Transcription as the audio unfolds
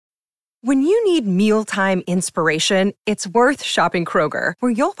When you need mealtime inspiration, it's worth shopping Kroger,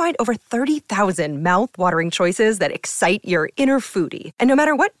 where you'll find over 30,000 mouth-watering choices that excite your inner foodie. And no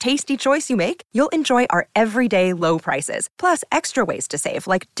matter what tasty choice you make, you'll enjoy our everyday low prices, plus extra ways to save,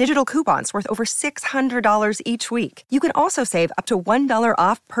 like digital coupons worth over $600 each week. You can also save up to $1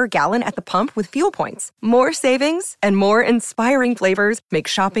 off per gallon at the pump with fuel points. More savings and more inspiring flavors make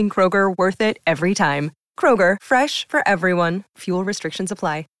shopping Kroger worth it every time. Kroger, fresh for everyone. Fuel restrictions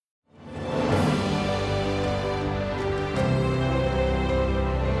apply.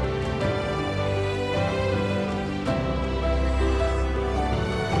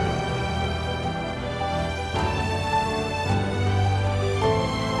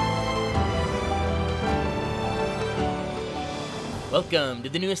 Welcome to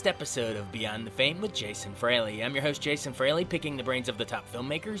the newest episode of Beyond the Fame with Jason Fraley. I'm your host, Jason Fraley, picking the brains of the top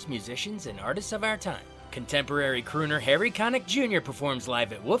filmmakers, musicians, and artists of our time. Contemporary crooner Harry Connick Jr. performs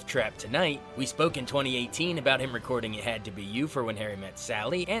live at Wolf Trap tonight. We spoke in 2018 about him recording It Had to Be You for When Harry Met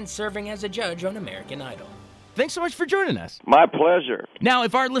Sally and serving as a judge on American Idol. Thanks so much for joining us. My pleasure. Now,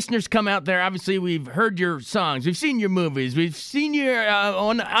 if our listeners come out there, obviously we've heard your songs, we've seen your movies, we've seen you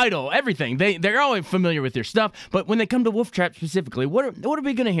on Idol, everything. They're always familiar with your stuff, but when they come to Wolf Trap specifically, what are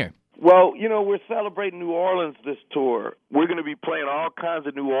we going to hear? Well, you know, we're celebrating New Orleans this tour. We're going to be playing all kinds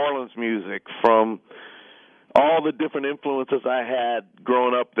of New Orleans music from all the different influences I had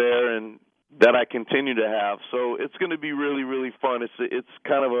growing up there and that I continue to have. So it's going to be really, really fun. It's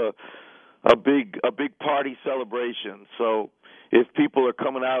kind of a big party celebration. So if people are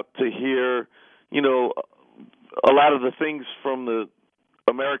coming out to hear, you know, a lot of the things from the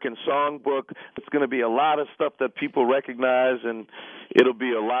American Songbook, it's going to be a lot of stuff that people recognize, and it'll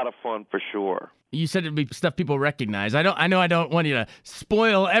be a lot of fun for sure. You said it'd be stuff people recognize. I know I don't want you to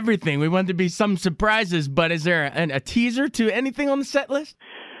spoil everything. We want there to be some surprises, but is there a teaser to anything on the set list?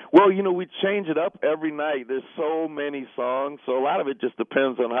 Well, you know, we change it up every night. There's so many songs, so a lot of it just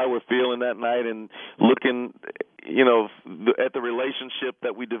depends on how we're feeling that night and looking, you know, at the relationship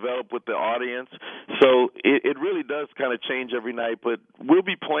that we develop with the audience. So it really does kind of change every night, but we'll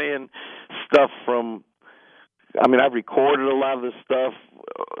be playing stuff from, I mean, I've recorded a lot of the stuff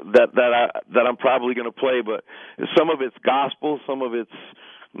that I'm probably going to play, but some of it's gospel, some of it's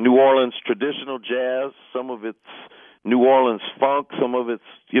New Orleans traditional jazz, some of it's New Orleans funk, some of it's,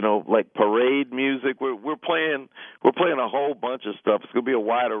 you know, like parade music. We're playing a whole bunch of stuff. It's going to be a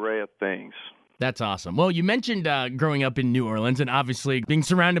wide array of things. That's awesome. Well, you mentioned growing up in New Orleans, and obviously being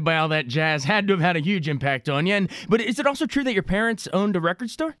surrounded by all that jazz had to have had a huge impact on you. But is it also true that your parents owned a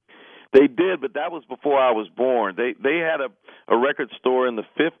record store? They did, but that was before I was born. They had a record store in the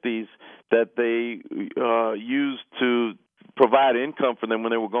 50s that they used to provide income for them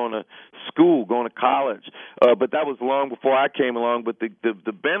when they were going to school, going to college. But that was long before I came along. But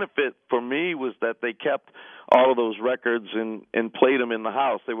the benefit for me was that they kept all of those records and played them in the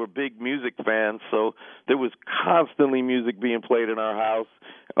house. They were big music fans, so there was constantly music being played in our house,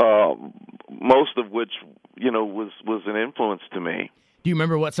 most of which, you know, was an influence to me. Do you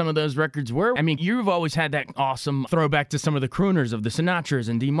remember what some of those records were? I mean, you've always had that awesome throwback to some of the crooners of the Sinatras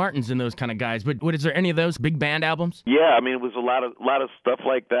and Dean Martins and those kind of guys. But is there any of those big band albums? Yeah, I mean, it was a lot of stuff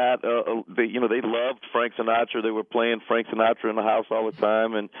like that. They loved Frank Sinatra. They were playing Frank Sinatra in the house all the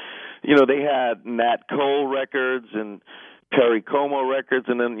time, and you know, they had Nat Cole records and Perry Como records,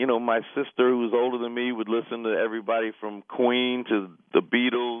 and then, you know, my sister, who was older than me, would listen to everybody from Queen to the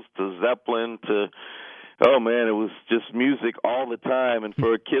Beatles to Zeppelin to, oh man, it was just music all the time. And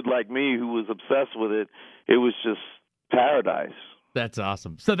for a kid like me who was obsessed with it, it was just paradise. That's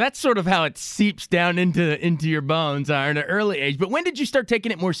awesome. So that's sort of how it seeps down into your bones at an early age. But when did you start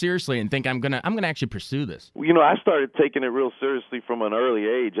taking it more seriously and think I'm gonna actually pursue this? You know, I started taking it real seriously from an early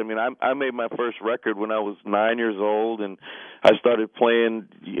age. I mean, I made my first record when I was 9 years old, and I started playing,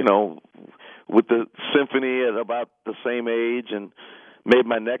 you know, with the symphony at about the same age, and made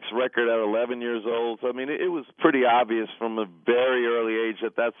my next record at 11 years old. So, I mean, it was pretty obvious from a very early age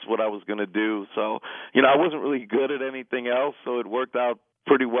that that's what I was going to do. So, you know, I wasn't really good at anything else, so it worked out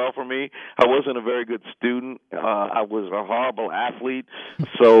pretty well for me. I wasn't a very good student. I was a horrible athlete.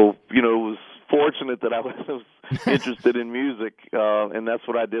 So, you know, it was fortunate that I was interested in music, and that's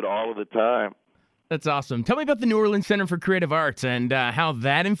what I did all of the time. That's awesome. Tell me about the New Orleans Center for Creative Arts and how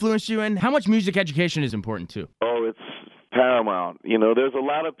that influenced you and how much music education is important too. Oh, it's paramount. You know, there's a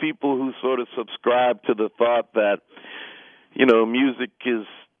lot of people who sort of subscribe to the thought that, you know, music is,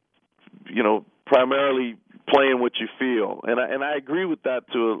 you know, primarily playing what you feel. And I agree with that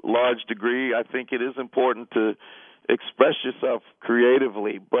to a large degree. I think it is important to express yourself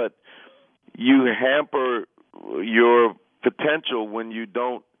creatively, but you hamper your potential when you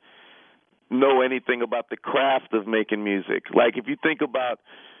don't know anything about the craft of making music. Like if you think about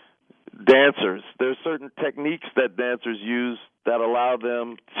dancers, there's certain techniques that dancers use that allow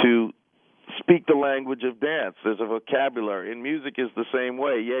them to speak the language of dance. There's a vocabulary, and music is the same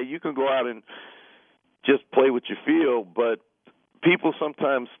way. Yeah, you can go out and just play what you feel, but people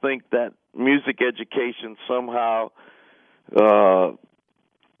sometimes think that music education somehow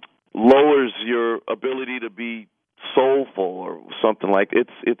lowers your ability to be soulful or something like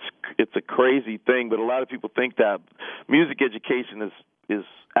it's a crazy thing, but a lot of people think that music education is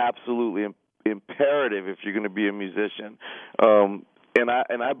absolutely imperative if you're going to be a musician. And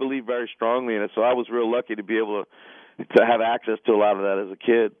I believe very strongly in it. So I was real lucky to be able to have access to a lot of that as a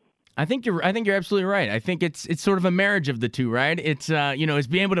kid. I think you're absolutely right. I think it's sort of a marriage of the two, right? It's it's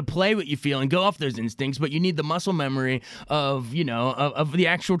being able to play what you feel and go off those instincts, but you need the muscle memory of of the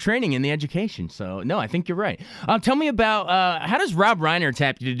actual training and the education. So no, I think you're right. Tell me about how does Rob Reiner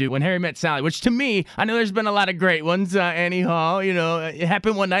tap you to do When Harry Met Sally? Which to me, I know there's been a lot of great ones. Annie Hall, It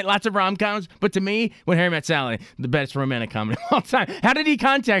Happened One Night, lots of rom-coms, but to me, When Harry Met Sally, the best romantic comedy of all time. How did he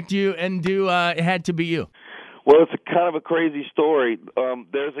contact you and do It Had to Be You? Well, it's kind of a crazy story.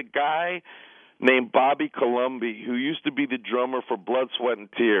 There's a guy named Bobby Colomby who used to be the drummer for Blood, Sweat, and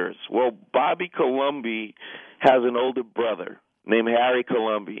Tears. Well, Bobby Colomby has an older brother named Harry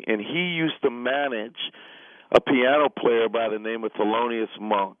Colomby, and he used to manage a piano player by the name of Thelonious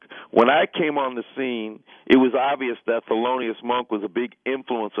Monk. When I came on the scene, it was obvious that Thelonious Monk was a big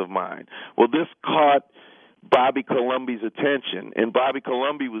influence of mine. Well, this caught Bobby Colomby's attention, and Bobby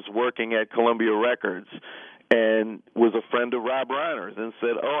Colomby was working at Columbia Records and was a friend of Rob Reiner's and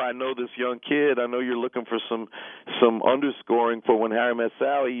said, I know this young kid. I know you're looking for some underscoring for When Harry Met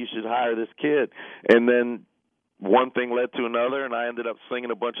Sally. You should hire this kid. And then one thing led to another, and I ended up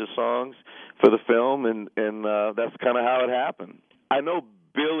singing a bunch of songs for the film, and that's kind of how it happened. I know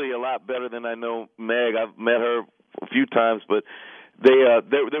Billy a lot better than I know Meg. I've met her a few times, but they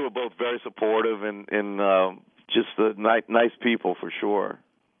were both very supportive and just nice people for sure.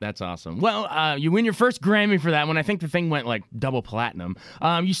 That's awesome. Well, you win your first Grammy for that one. I think the thing went like double platinum.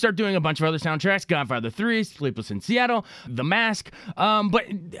 You start doing a bunch of other soundtracks, Godfather 3, Sleepless in Seattle, The Mask. But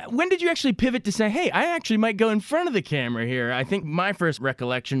when did you actually pivot to say, hey, I actually might go in front of the camera here? I think my first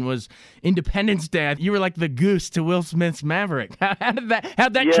recollection was Independence Day. You were like the goose to Will Smith's Maverick. How'd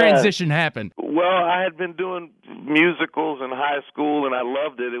that transition happen? Well, I had been doing musicals in high school, and I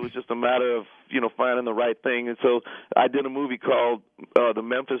loved it. It was just a matter of, finding the right thing. And so I did a movie called The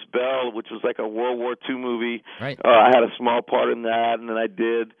Memphis Belle, which was like a World War II movie. Right. I had a small part in that, and then I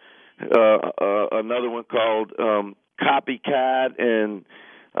did another one called Copycat, and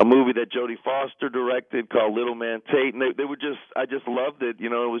a movie that Jodie Foster directed called Little Man Tate. And they were just, I just loved it. It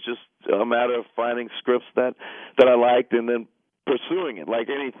was just a matter of finding scripts that I liked and then pursuing it. Like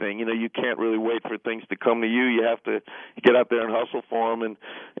anything, you can't really wait for things to come to you. You have to get out there and hustle for them,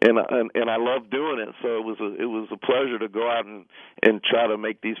 and I love doing it. So it was a pleasure to go out and try to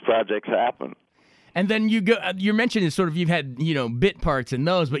make these projects happen. And then you mentioned is sort of you've had bit parts in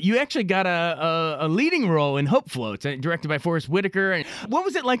those, but you actually got a leading role in Hope Floats, directed by Forrest Whitaker. And what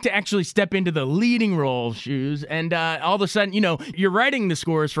was it like to actually step into the leading role shoes? And all of a sudden, you're writing the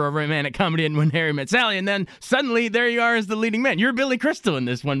scores for a romantic comedy in When Harry Met Sally, and then suddenly there you are as the leading man. You're Billy Crystal in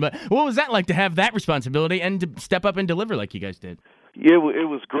this one, but what was that like to have that responsibility and to step up and deliver like you guys did? Yeah, it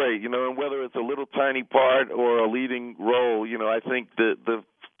was great, and whether it's a little tiny part or a leading role, I think the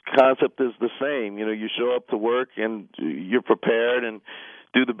concept is the same. You show up to work and you're prepared and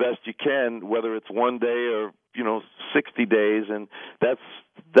do the best you can, whether it's one day or 60 days, and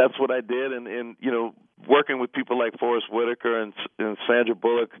that's what I did. And working with people like Forrest Whitaker and Sandra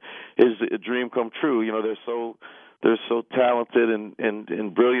Bullock is a dream come true. They're so talented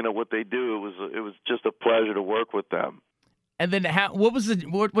and brilliant at what they do. It was just a pleasure to work with them. And then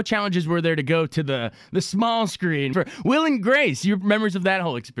what challenges were there to go to the small screen for Will and Grace? Your memories of that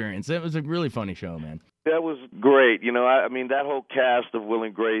whole experience? It was a really funny show, man. That was great. I mean, that whole cast of Will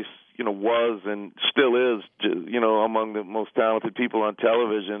and Grace, was and still is, among the most talented people on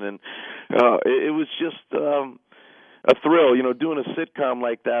television. And it was just a thrill. Doing a sitcom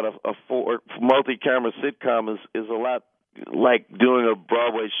like that, a multi-camera sitcom is a lot like doing a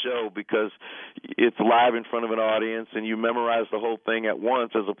Broadway show because it's live in front of an audience and you memorize the whole thing at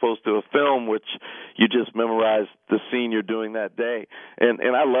once, as opposed to a film which you just memorize the scene you're doing that day. And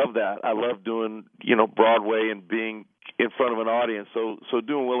I love that. I love doing, Broadway and being in front of an audience. So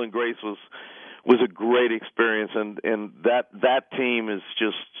doing Will and Grace was a great experience, and that team is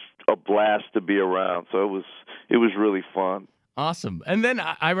just a blast to be around. So it was really fun. Awesome. And then,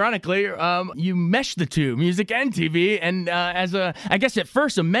 ironically, you mesh the two, music and TV, and as I guess at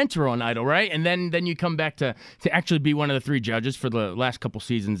first a mentor on Idol, right? And then you come back to actually be one of the 3 judges for the last couple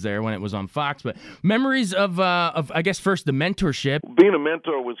seasons there when it was on Fox. But memories of I guess, first the mentorship. Being a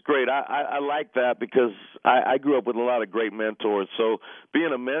mentor was great. I like that because I grew up with a lot of great mentors. So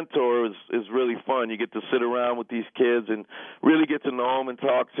being a mentor is really fun. You get to sit around with these kids and really get to know them and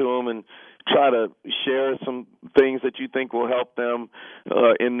talk to them and try to share some things that you think will help them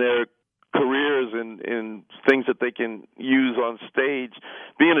in their careers and things that they can use on stage.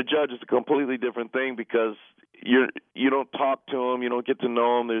 Being a judge is a completely different thing because you don't talk to them, you don't get to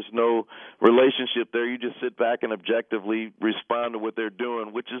know them. There's no relationship there. You just sit back and objectively respond to what they're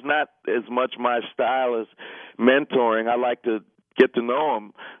doing, which is not as much my style as mentoring. I like to get to know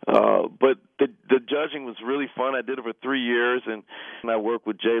them. But the judging was really fun. I did it for 3 years, and I worked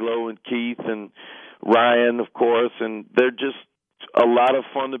with J-Lo and Keith and Ryan, of course, and they're just a lot of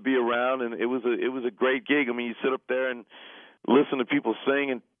fun to be around, and it was a great gig. I mean, you sit up there and listen to people sing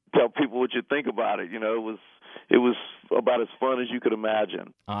and tell people what you think about it. You know, it was about as fun as you could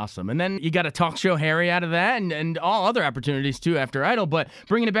imagine. Awesome. And then you got a talk show Harry out of that and all other opportunities too after Idol, but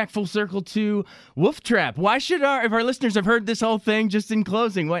bringing it back full circle to Wolf Trap. Why should if our listeners have heard this whole thing just in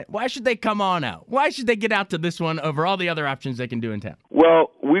closing, why should they come on out? Why should they get out to this one over all the other options they can do in town?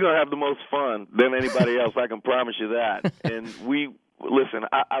 Well, we're going to have the most fun than anybody else. I can promise you that. And listen,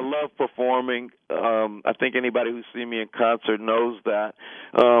 I love performing. I think anybody who's seen me in concert knows that.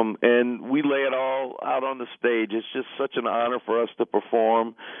 And we lay it all out on the stage. It's just such an honor for us to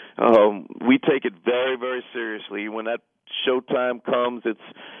perform. We take it very, very seriously. When that showtime comes,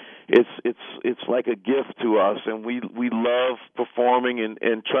 it's like a gift to us, and we love performing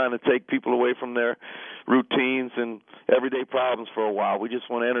and trying to take people away from their routines and everyday problems for a while. We just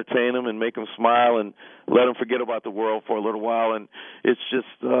want to entertain them and make them smile and let them forget about the world for a little while. And it's just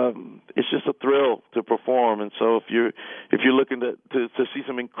a thrill to perform. And so if you're looking to see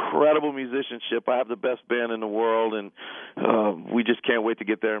some incredible musicianship, I have the best band in the world, and we just can't wait to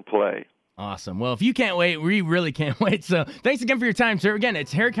get there and play. Awesome. Well, if you can't wait, we really can't wait. So thanks again for your time, sir. Again,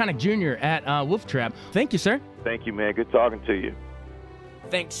 it's Harry Connick Jr. at Wolf Trap. Thank you, sir. Thank you, man. Good talking to you.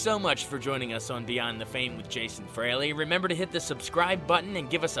 Thanks so much for joining us on Beyond the Fame with Jason Fraley. Remember to hit the subscribe button and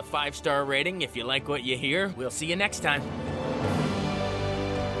give us a 5-star rating if you like what you hear. We'll see you next time.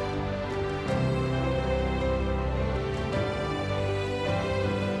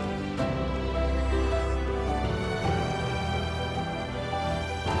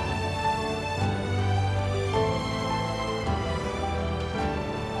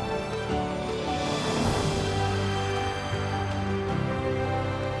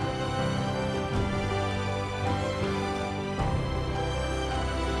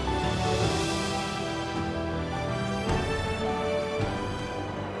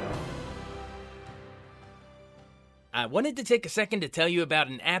 I wanted to take a second to tell you about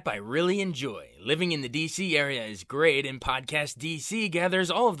an app I really enjoy. Living in the DC area is great, and Podcast DC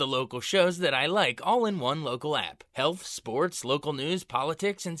gathers all of the local shows that I like all in one local app. Health, sports, local news,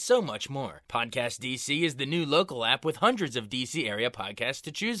 politics, and so much more. Podcast DC is the new local app with hundreds of DC area podcasts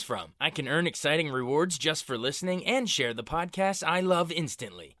to choose from. I can earn exciting rewards just for listening and share the podcasts I love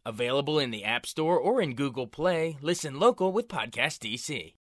instantly. Available in the App Store or in Google Play, listen local with Podcast DC.